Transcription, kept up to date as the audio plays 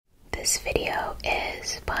This video is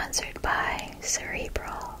sponsored by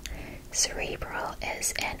Cerebral. Cerebral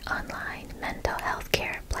is an online mental health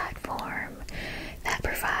care platform that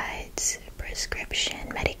provides prescription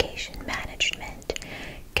medication management,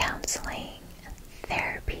 counseling,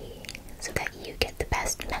 therapy, so that you get the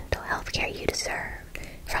best mental health care you deserve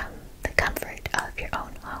from the comfort of your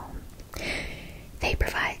own home. They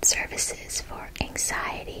provide services for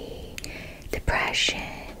anxiety,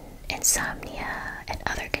 depression, insomnia, and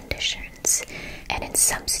other conditions, and in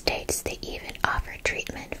some states they even offer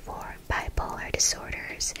treatment for bipolar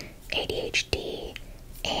disorders, ADHD,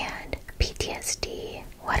 and PTSD.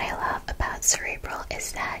 What I love about Cerebral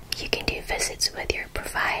is that you can do visits with your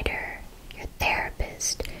provider, your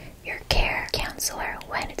therapist, your care counselor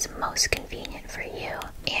when it's most convenient for you,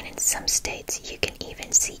 and in some states you can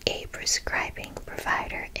even see a prescribing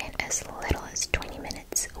provider in as little as 20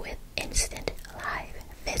 minutes with instant live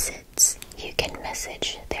visits. You can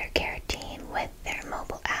message their care team with their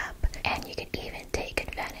mobile app, and you can even take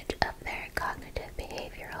advantage of their cognitive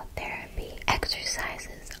behavioral therapy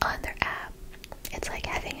exercises on their app. It's like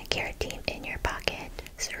having a care team in your pocket.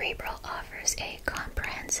 Cerebral offers a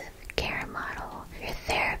comprehensive care model. Your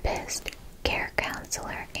therapist, care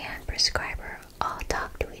counselor, and prescriber all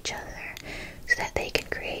talk to each other so that they can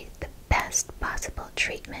create the best possible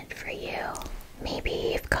treatment for you. Maybe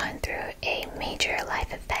you've gone through a major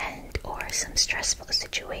life event or some stressful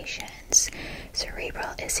situations.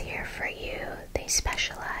 Cerebral is here for you. They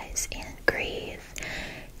specialize in grief,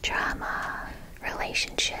 trauma,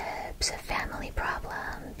 relationships, family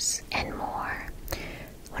problems, and more.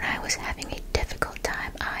 When I was having a difficult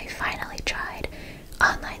time, I finally tried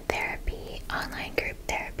online therapy, online group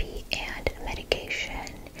therapy, and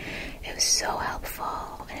medication. It was so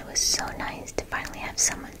helpful, and it was so nice to finally have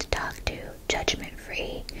someone to talk to,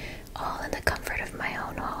 judgment-free, all in the comfort of my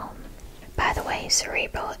own home. By the way,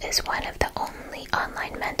 Cerebral is one of the only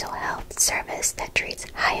online mental health service that treats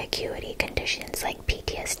high acuity conditions like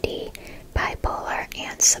PTSD, bipolar,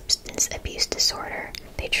 and substance abuse disorder.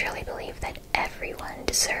 They truly believe that everyone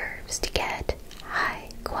deserves to get high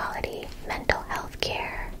quality mental health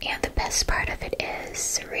care. And the best part of it is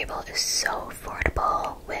Cerebral is so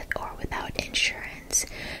affordable with or without insurance.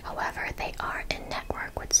 However, they are in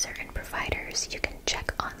network with certain providers you can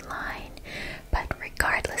check online. But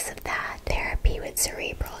regardless of that, therapy with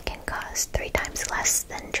Cerebral can cost 3 times less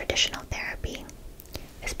than traditional therapy.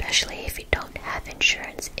 Especially if you don't have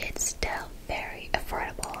insurance, it's still very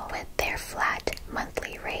affordable with their flat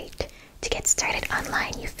monthly rate. To get started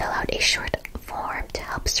online, you fill out a short form to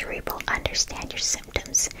help Cerebral understand your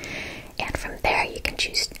symptoms, and from there you can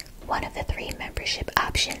choose one of the 3 membership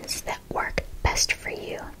options that work best for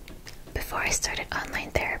you. Before I started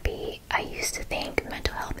online therapy, I used to think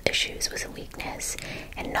mental health issues was a weakness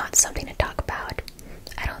and not something to talk about.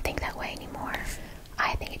 I don't think that way anymore.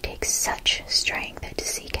 I think it takes such strength to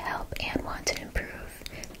seek help and want to improve.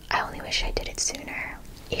 I only wish I did it sooner.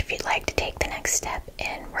 If you'd like to take the next step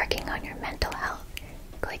in working on your mental health,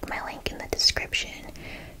 click my link in the description,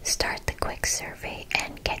 start the quick survey,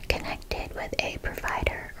 and get connected with a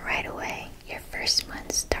provider right away. Your first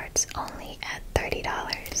month starts only at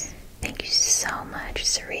 $30. Thank you so much,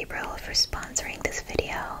 Cerebral, for sponsoring this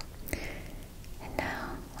video. And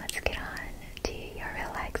now, let's get on to your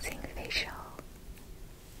relaxing facial.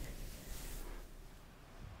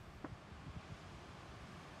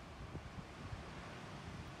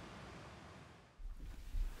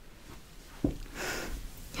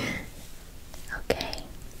 Okay,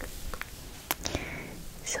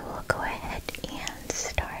 so we'll go ahead and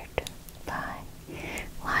start by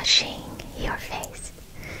washing your face.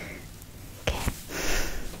 Okay,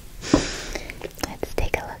 let's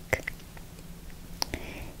take a look.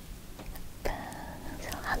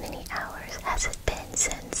 So how many hours has it been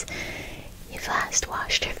since you've last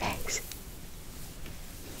washed your face?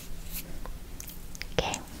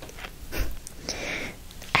 Okay,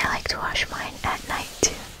 I like to wash mine at night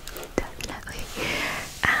too, definitely.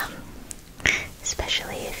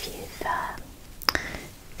 Especially if you've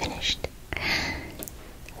finished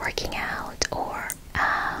working out or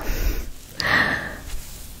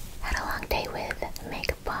had a long day with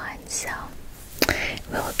makeup on. So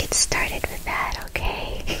we'll get started with that,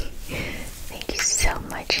 okay? Thank you so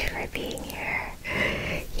much for being here.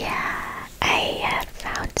 Yeah, I have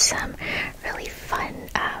found some really fun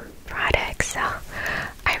products, so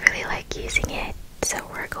I really like using it. So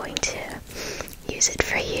we're going to use it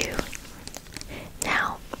for you.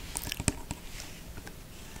 Now,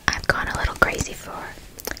 I've gone a little crazy for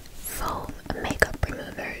foam makeup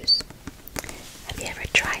removers. Have you ever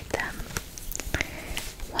tried them?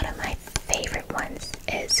 One of my favorite ones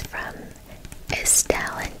is from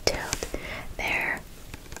Estelle and Tube.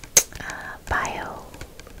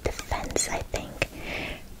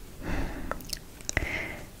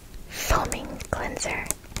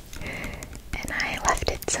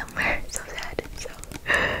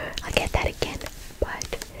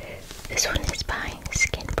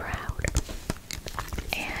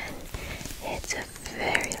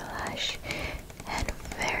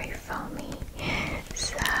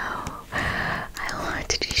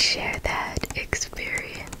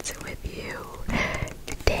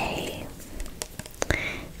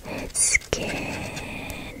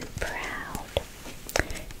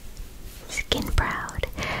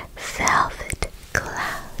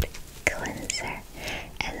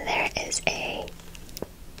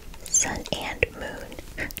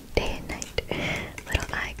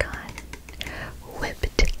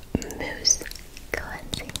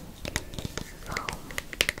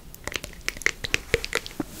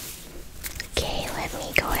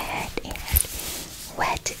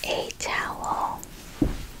 wet a towel.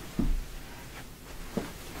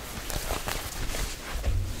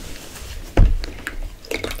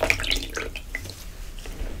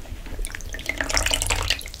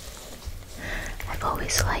 I've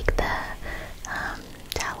always liked the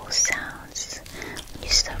towel sounds when you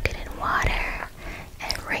soak it in water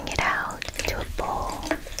and wring it out into a bowl.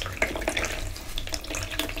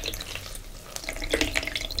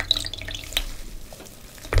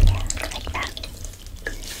 Yeah, like that.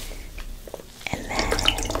 And then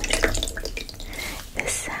the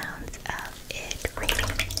sounds of it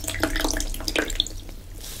wringing.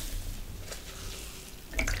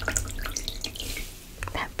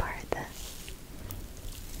 That part,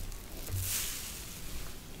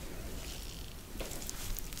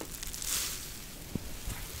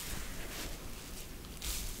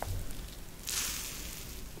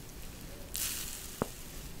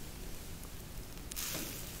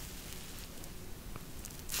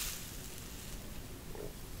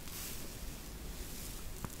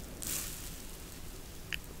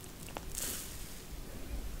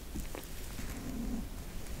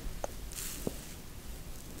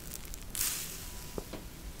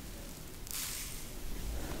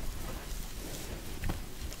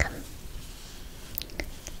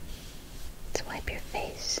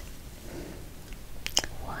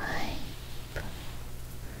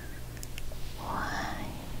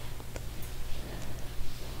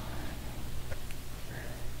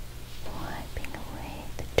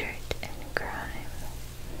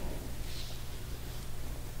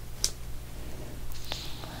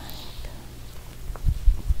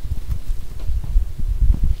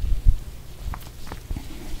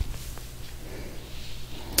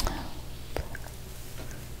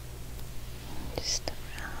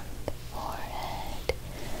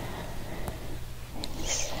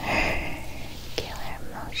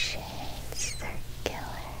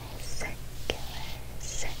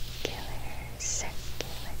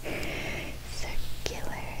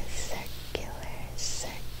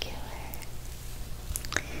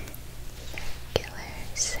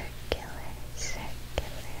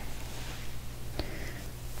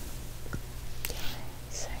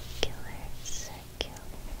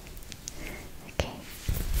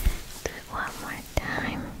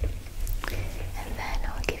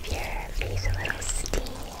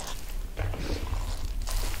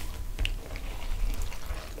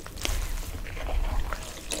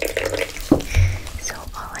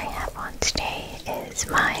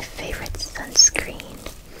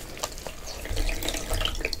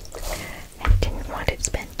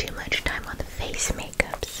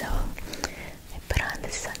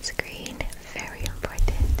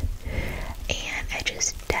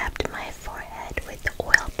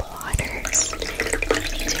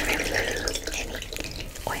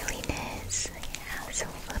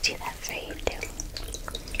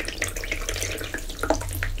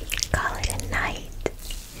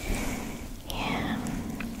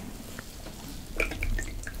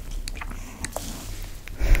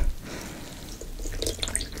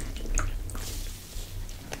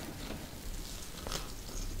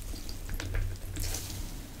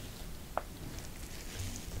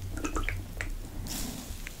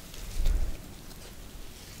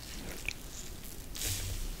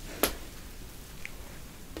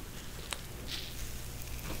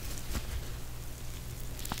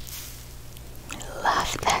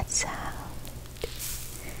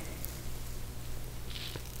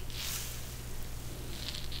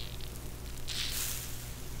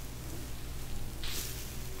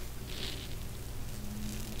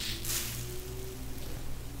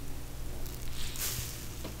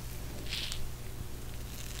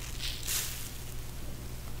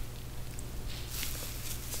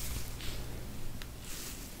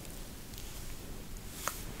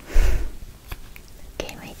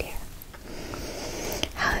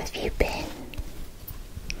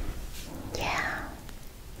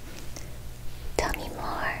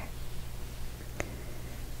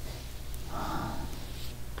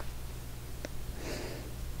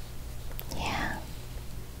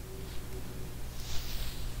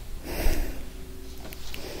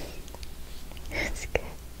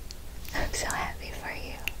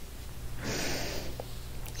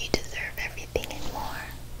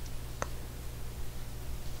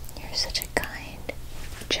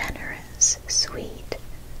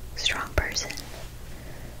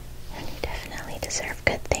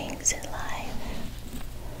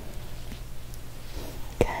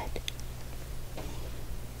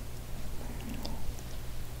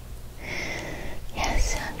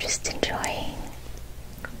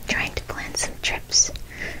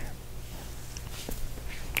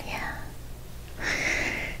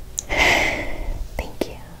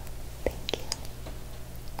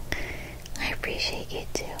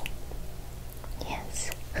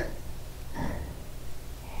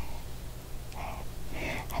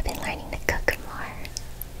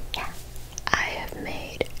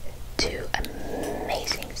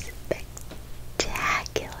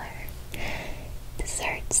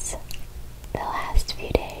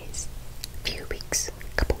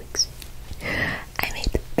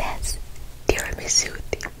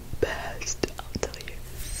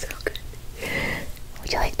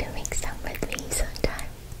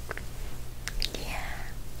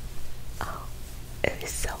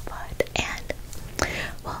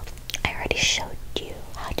 showed you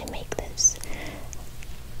how to make this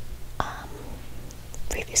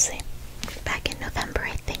previously. Back in November,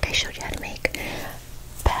 I think I showed you how to make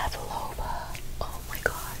pavlova. Oh my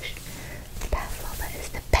gosh, pavlova is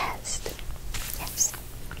the best. Yes.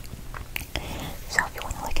 So if you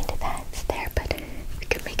want to look into that, it's there, but we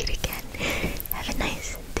can make it again. Have a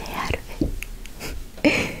nice day out of it.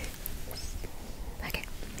 Okay.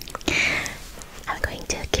 I'm going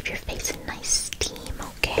to give your face a nice steam,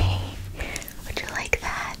 okay? Would you like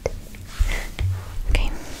that? Okay,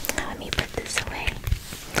 now let me put this away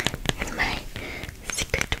in my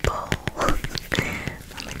secret bowl on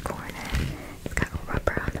the corner. It's got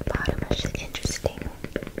rubber on the bottom, which is interesting.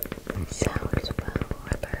 Sound as well.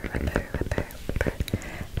 Rubber, rubber, rubber, rubber,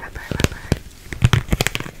 rubber, rubber.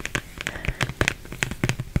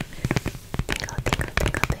 Tingle, tingle,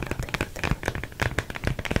 tingle, tingle, tingle, tingle.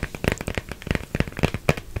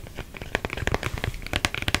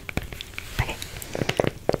 Okay,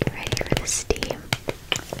 ready for the steam?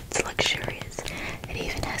 It's luxurious. It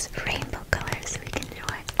even has rainbow colors, so we can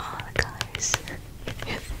enjoy all the colors.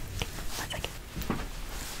 Yes. One second.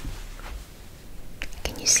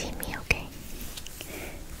 Can you see me okay?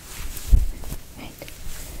 Right.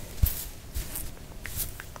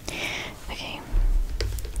 Okay.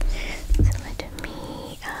 So let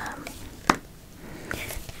me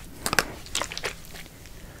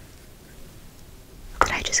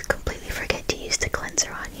did I just completely forget to use the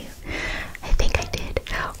cleanser on you? I think I did.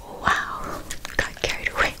 Wow. Got carried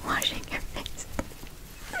away washing your face.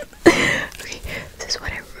 Okay, this is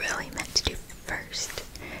what I really meant to do first.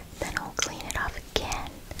 Then I'll clean it off again.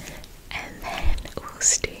 And then we'll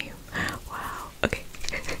steam. Wow. Okay.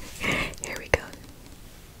 Here we go.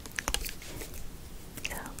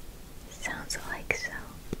 So, sounds like so.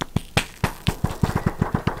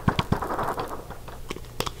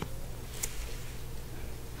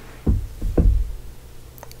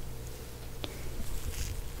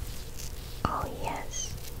 Oh,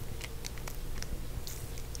 yes.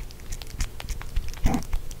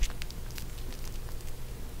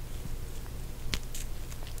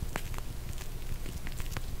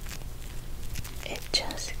 It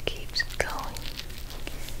just keeps going.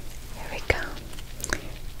 Here we go.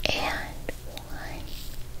 And one.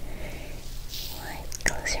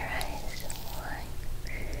 Close your eyes. One.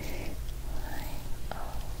 Oh,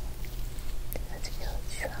 that feels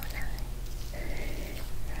so nice.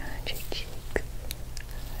 Around your cheeks.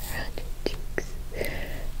 Around your cheeks. Around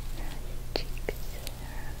your cheeks.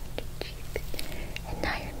 Around your cheeks. And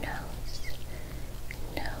now your nose.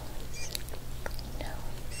 Nose.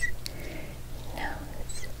 Nose.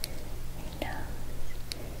 Nose.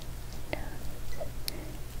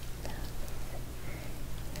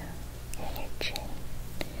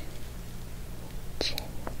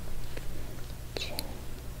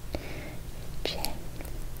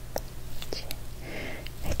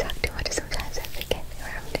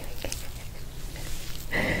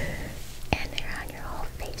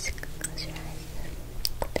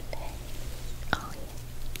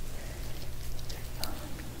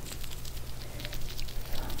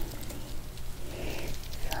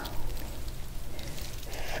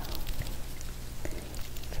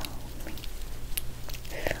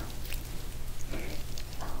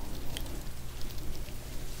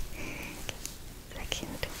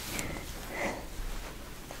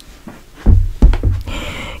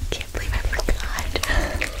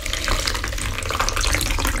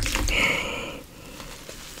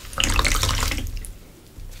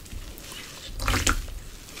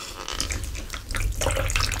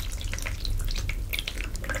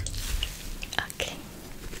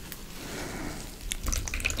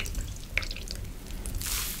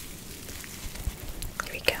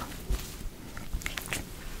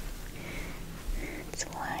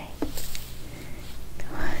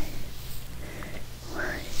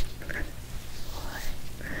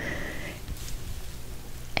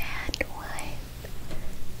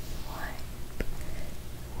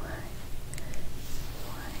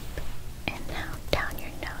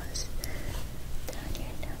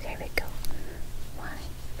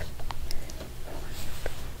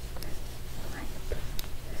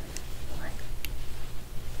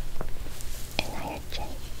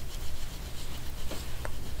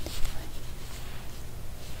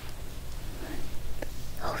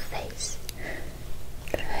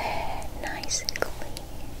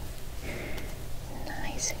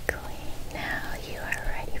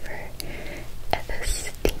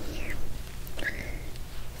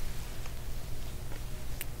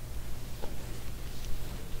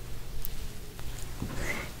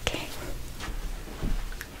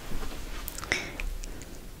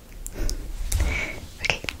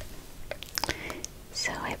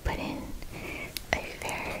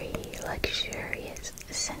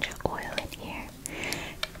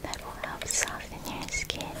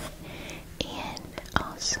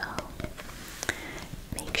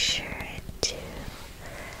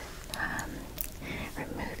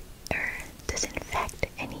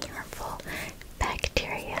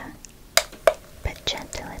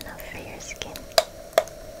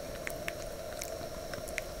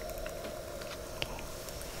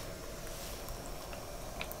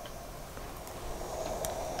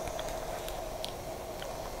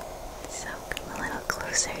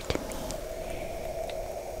 closer to me.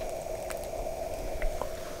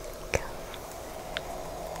 Go.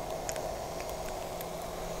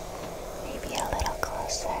 Maybe a little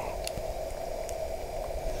closer.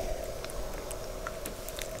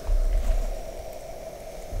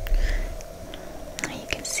 You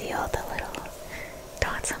can see all the little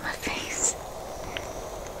dots on my face.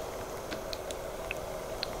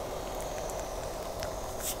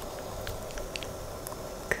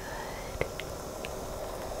 Good.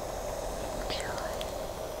 Enjoy.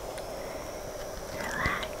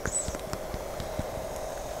 Relax.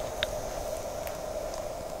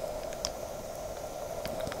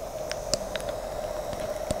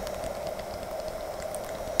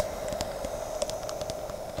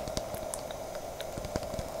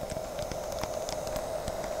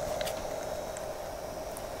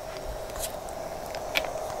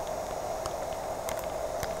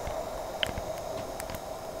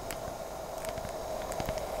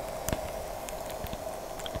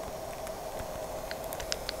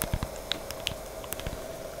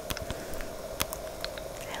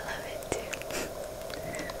 I love it too.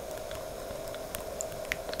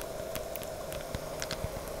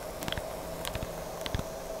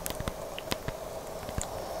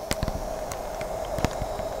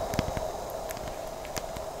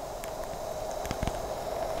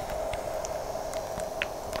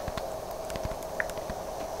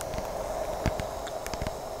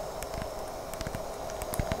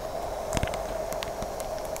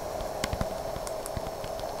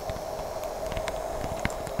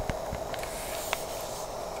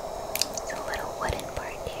 It's a little wooden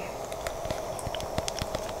part here.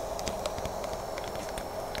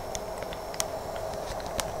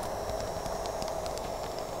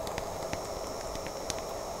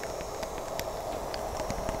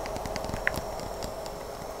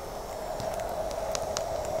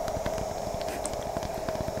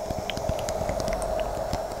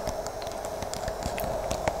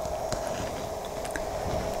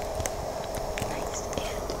 Nice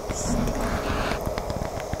and still.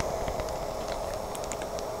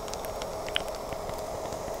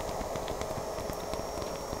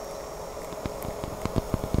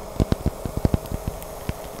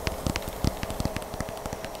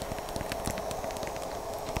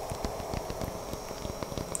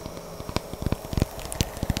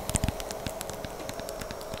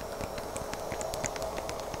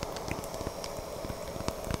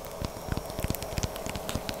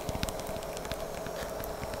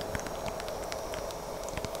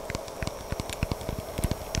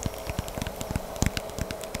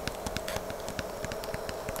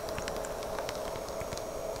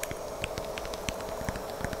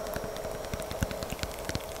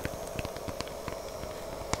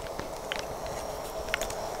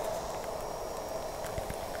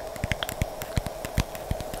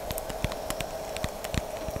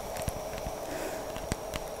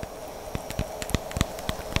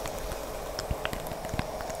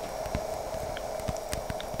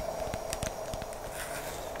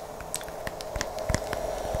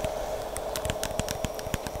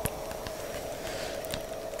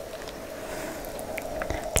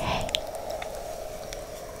 Okay.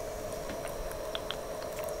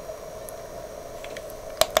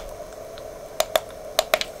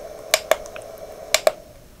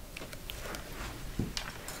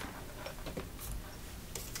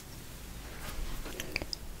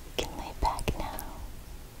 You can lay back now.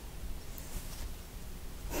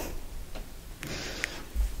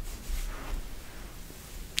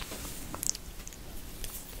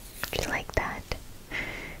 Do you like that?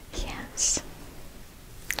 Yes.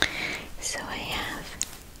 So I have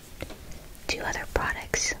two other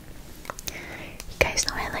products. You guys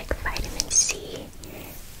know I like vitamin C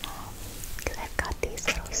because I've got these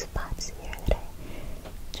little spots here that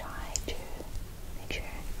I try to make sure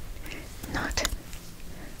not.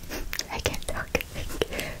 I can't talk.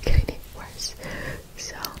 Getting it worse.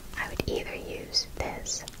 So I would either use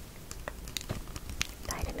this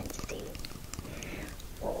vitamin C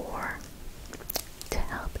or to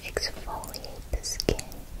help exfoliate the skin.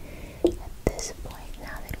 At this point,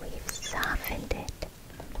 now that we've softened it,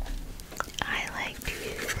 I like to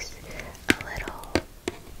use a little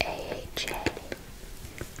AHA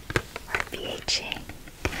or BHA.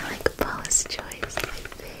 I like Paula's Choice, my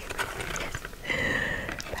favorite.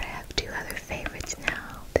 But I have two other favorites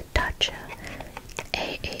now. The Tatcha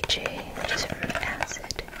AHA, which is fruit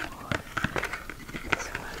acid. This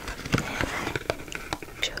one. And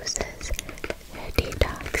I chose this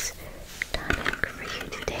detox tonic for you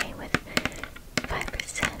today with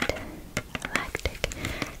 5% lactic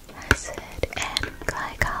acid and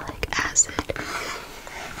glycolic acid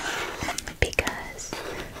because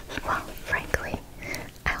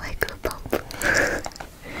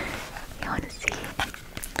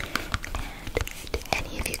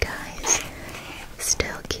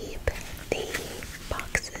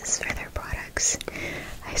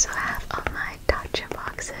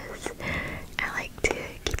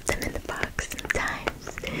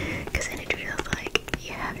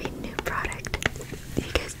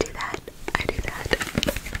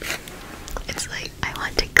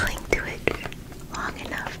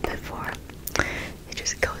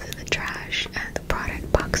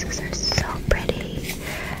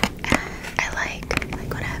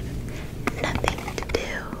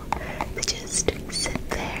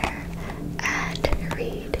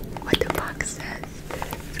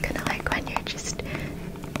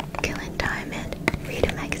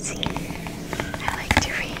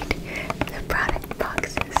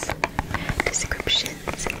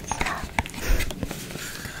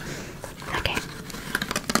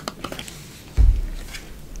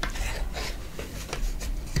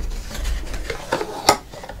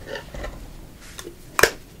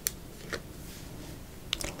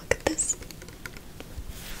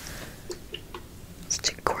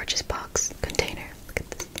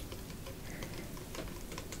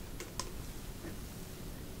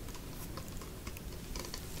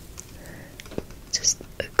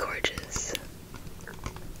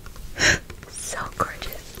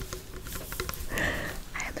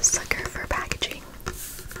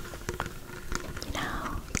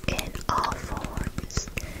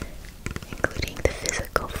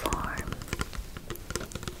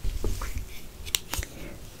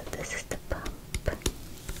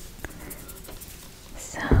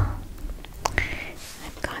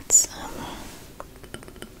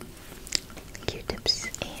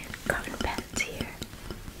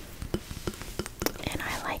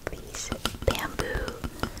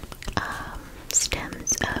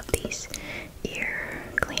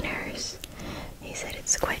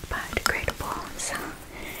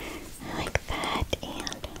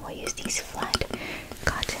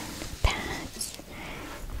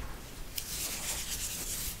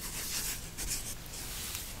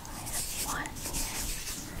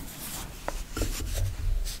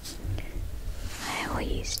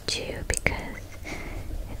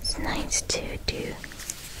nice to do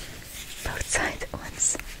both sides at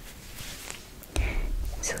once.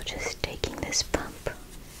 So just taking this pump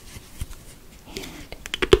and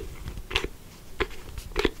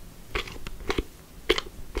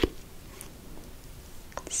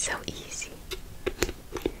so easy.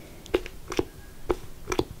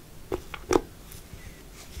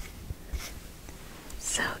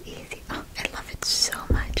 So easy. Oh, I love it so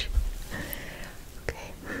much.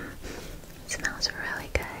 Okay, it smells really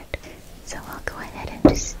good. So I'll go ahead and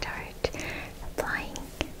just start applying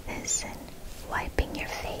this and wiping your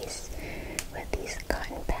face with these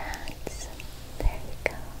cotton pads. There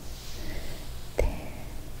you go. There.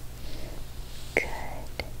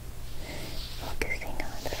 Good. Focusing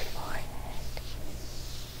on the forehead,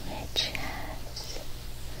 which has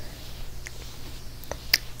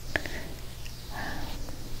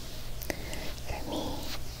for me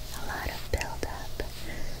a lot of buildup.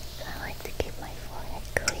 So I like to keep my forehead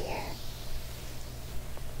clear.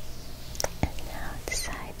 And now the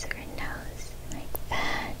sides of her nose, like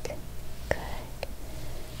that. Good.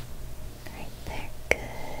 Right there.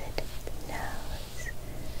 Good. The nose.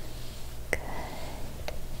 Good.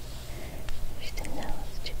 There's the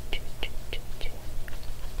nose. Choo, choo, choo, choo, choo.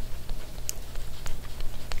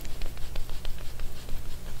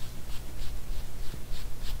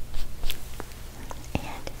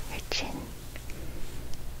 And your chin.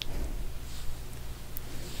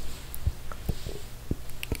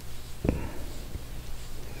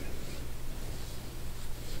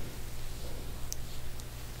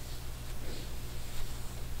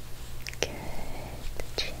 Good, the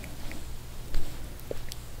chin.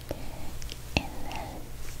 Good. And then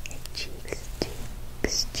your cheeks,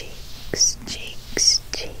 cheeks, cheeks, cheeks,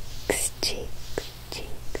 cheeks, cheeks,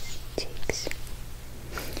 cheeks, cheeks.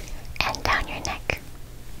 And down your neck.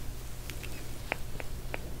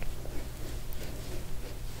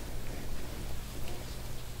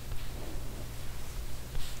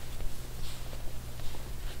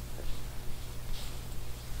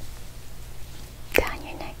 Down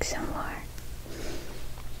your neck some more.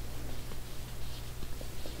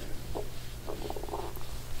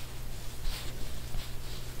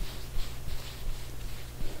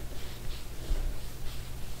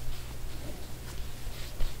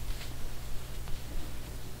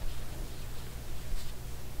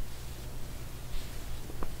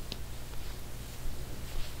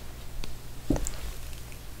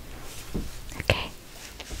 Okay.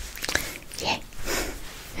 Yay.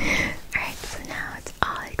 Alright, so now it's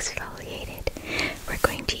all exfoliated. We're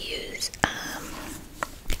going to use,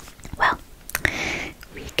 well,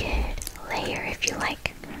 we could layer if you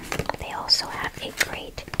like. They also have a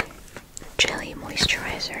great jelly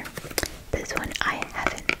moisturizer. This one I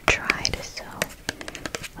haven't tried, so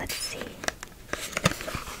let's see.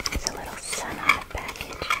 There's a little sun on the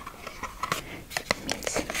package. It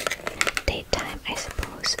means daytime, I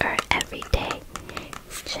suppose, or everyday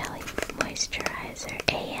jelly moisturizer,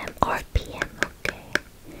 AM or PM. Okay,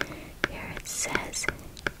 here it says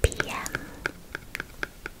PM.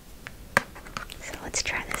 So let's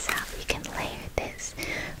try this out. You can layer this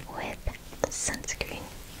with sunscreen.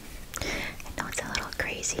 I know it's a little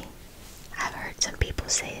crazy. I've heard some people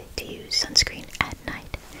say to use sunscreen at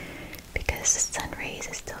night because the sun rays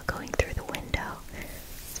is still going through the window,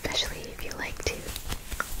 especially if you like to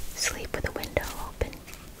sleep with the window open.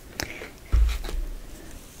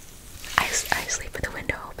 I sleep with the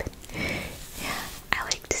window open. Yeah, I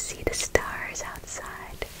like to see the stars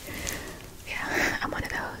outside. Yeah, I'm one of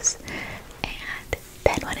those. And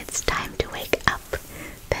then when it's time to wake up,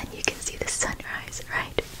 then you can see the sunrise,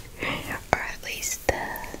 right? Or at least the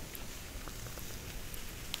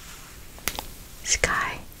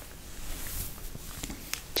sky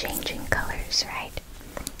changing colors, right?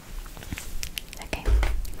 Okay.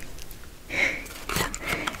 So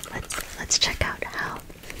let's check out how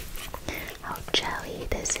jelly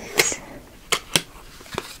this is.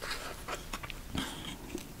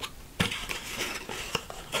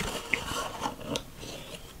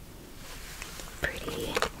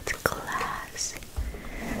 Pretty. It's glass.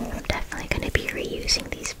 I'm definitely going to be reusing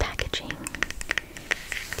these packaging.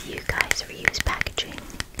 Do you guys reuse packaging?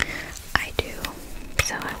 I do.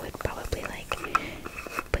 So I would probably like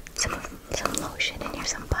put some lotion in here,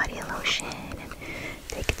 some body lotion, and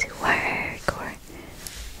take it to work, or I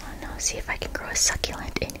don't know, see if I can grow a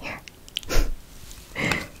succulent in here.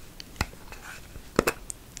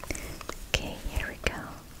 Okay, here we go.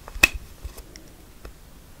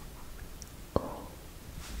 Ooh.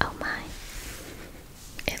 Oh my.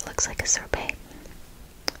 It looks like a sorbet.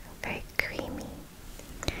 Very creamy.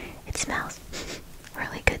 It smells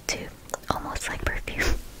really good too. Almost like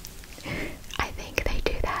perfume. I think they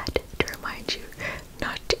do that.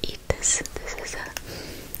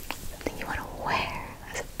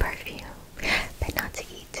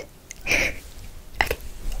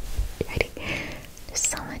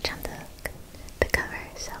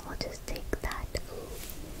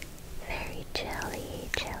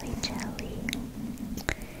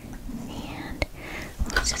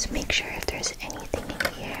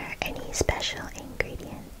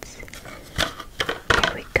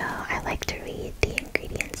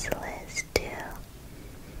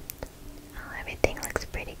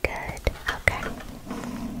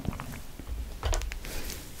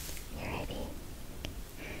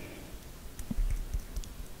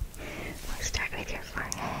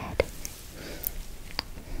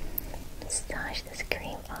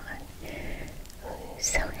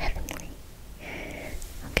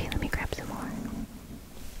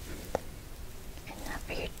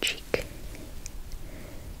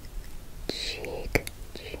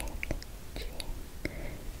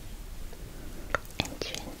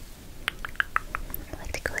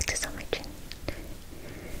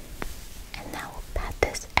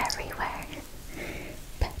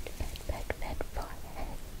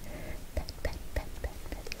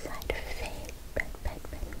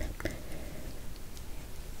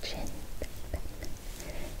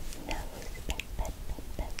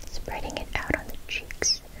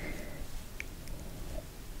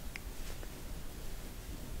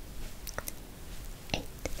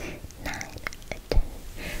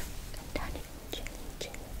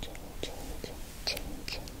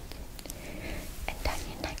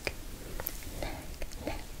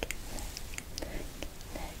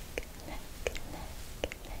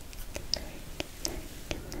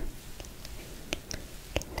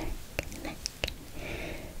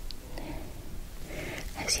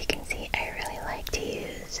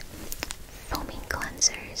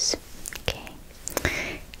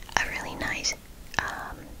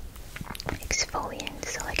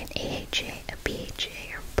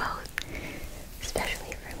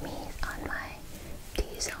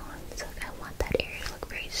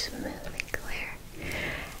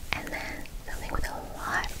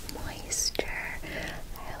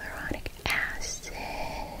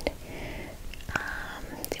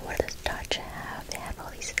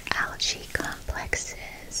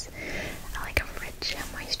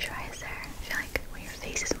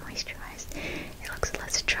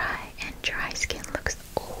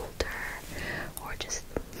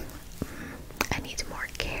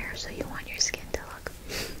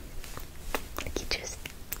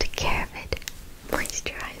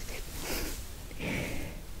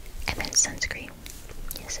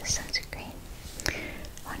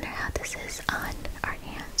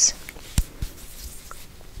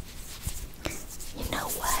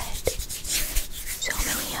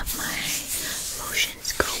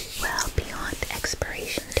 lotions go well beyond the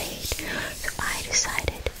expiration date, so I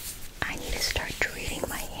decided I need to start treating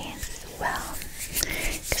my hands as well,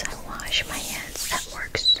 because I wash my hands at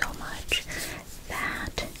work so much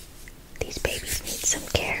that these babies need some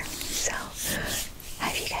care. So,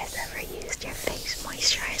 have you guys ever used your face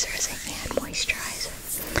moisturizer as a hand moisturizer?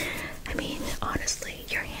 I mean, honestly,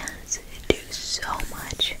 your hands do so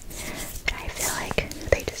much that I feel like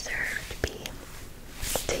they deserve to be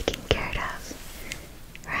taken care of,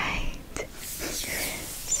 right?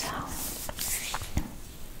 So,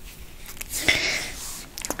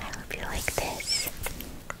 I hope you like this.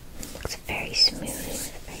 It looks very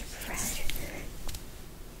smooth, very fresh,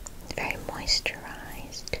 very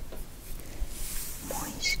moisturized.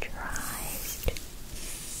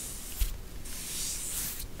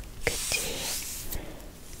 Good to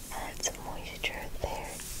add some moisture there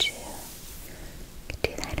too. Could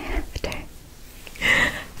do that after.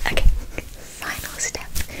 Okay, final step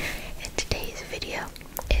in today's video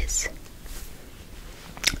is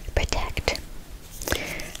protect.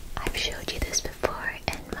 I've showed you this before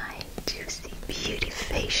in my Juicy Beauty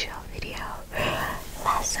facial video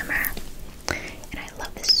last summer, and I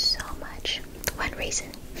love this so much. One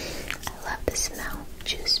reason I love the smell.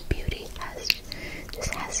 Juice Beauty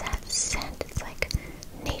just has that scent. It's like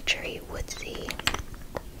naturey, woodsy.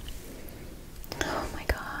 Oh my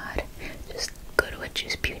god. Just go to a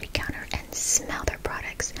Juice Beauty counter and smell their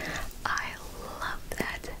products. I love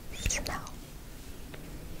that smell.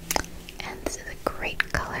 And this is a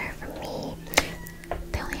great color for me.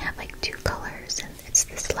 They only have like 2 colors, and it's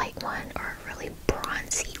this light one or a really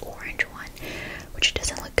bronzy orange one, which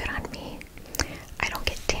doesn't look good on me. I don't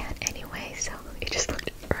get tan anyway, so it just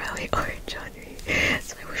looked really orange on me.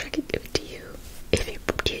 So I wish I could give it to you.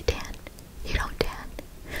 Do you tan? You don't tan?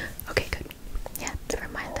 Okay, good. Yeah, never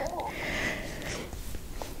mind then.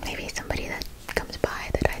 Maybe somebody that comes by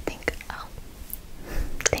that I think, oh, I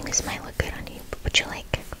think this might look good on you, but would you like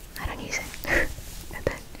it? I don't use it. And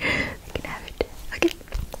then I can have it. Okay,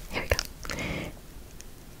 here we go.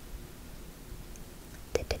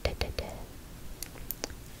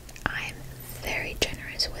 I'm very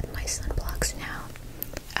generous with my sunblocks now.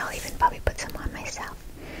 I'll even probably put some on myself.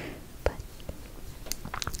 But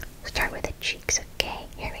start with the cheeks, okay?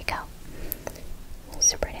 Here we go.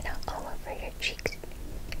 Spread it out all over your cheeks.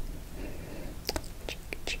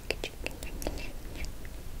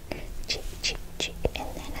 Cheek. And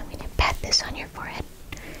then I'm gonna pat this on your forehead.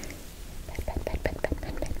 Pat on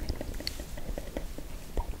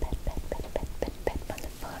the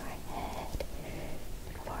forehead.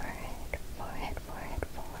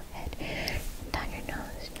 Forehead. Down your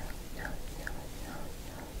nose.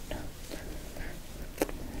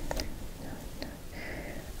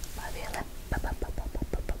 Above your lip.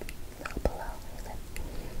 Below your lip.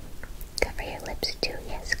 Cover your lips too.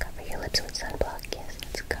 Yes, cover your lips with sunblock. Yes,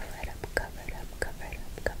 let's cover it up.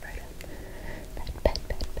 Pat.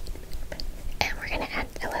 And we're gonna add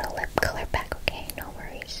a little lip color back, okay? No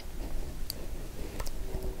worries.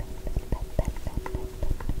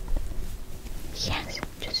 Yes,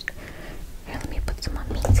 just here, let me put some on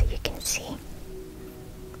me so you can see.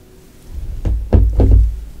 I'm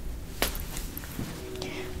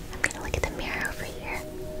gonna look at the mirror over here.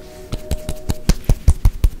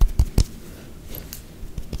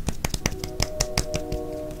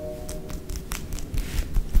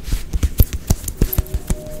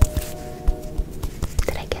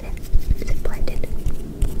 Did I get it? Is it blended?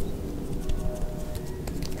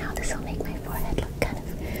 Now this will make my forehead look kind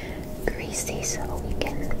of greasy so we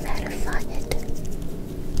can mattify it.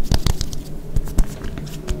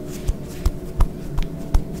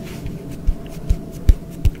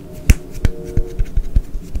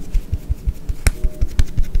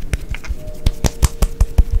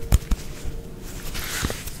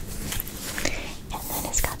 And then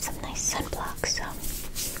it's got some nice sunblock, so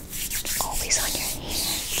always on your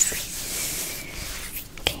hands.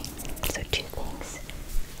 Okay, so 2 things.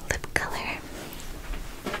 Lip color.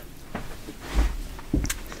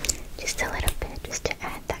 Just a little bit, just to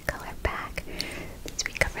add that color back, since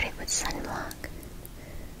we covered it with sunblock.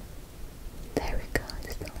 There we go,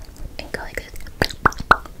 just a little, and go like this.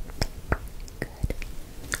 Good.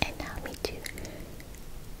 And now me too.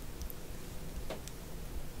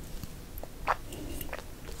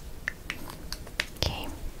 Okay,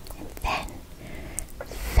 and then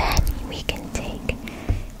we can take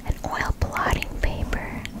an oil blotting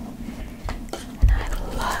paper, and I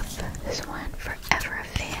love this one, forever a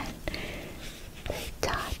fan, the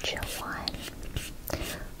Tatcha one.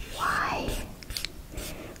 Why?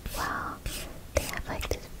 Well, they have like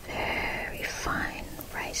this very fine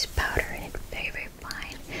rice powder in it, very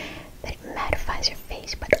fine, that mattifies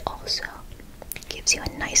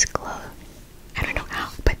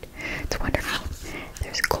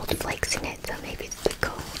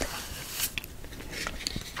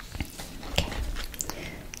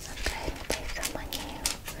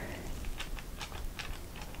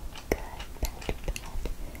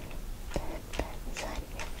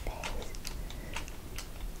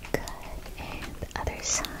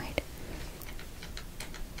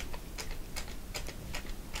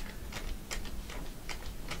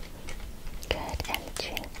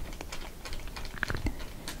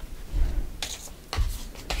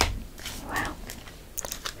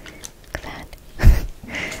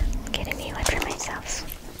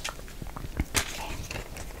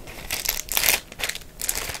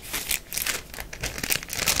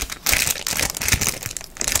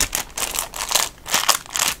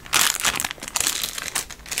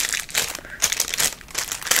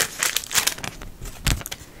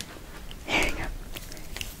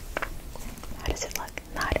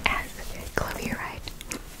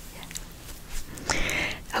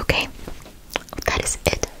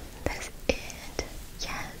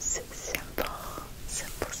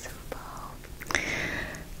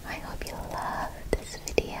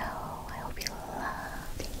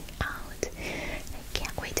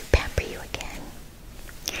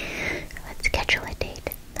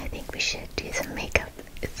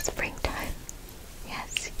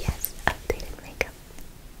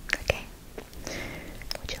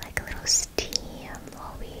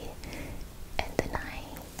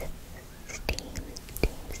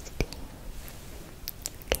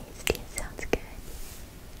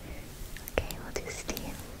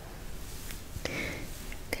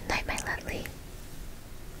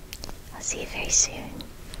see you very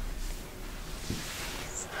soon.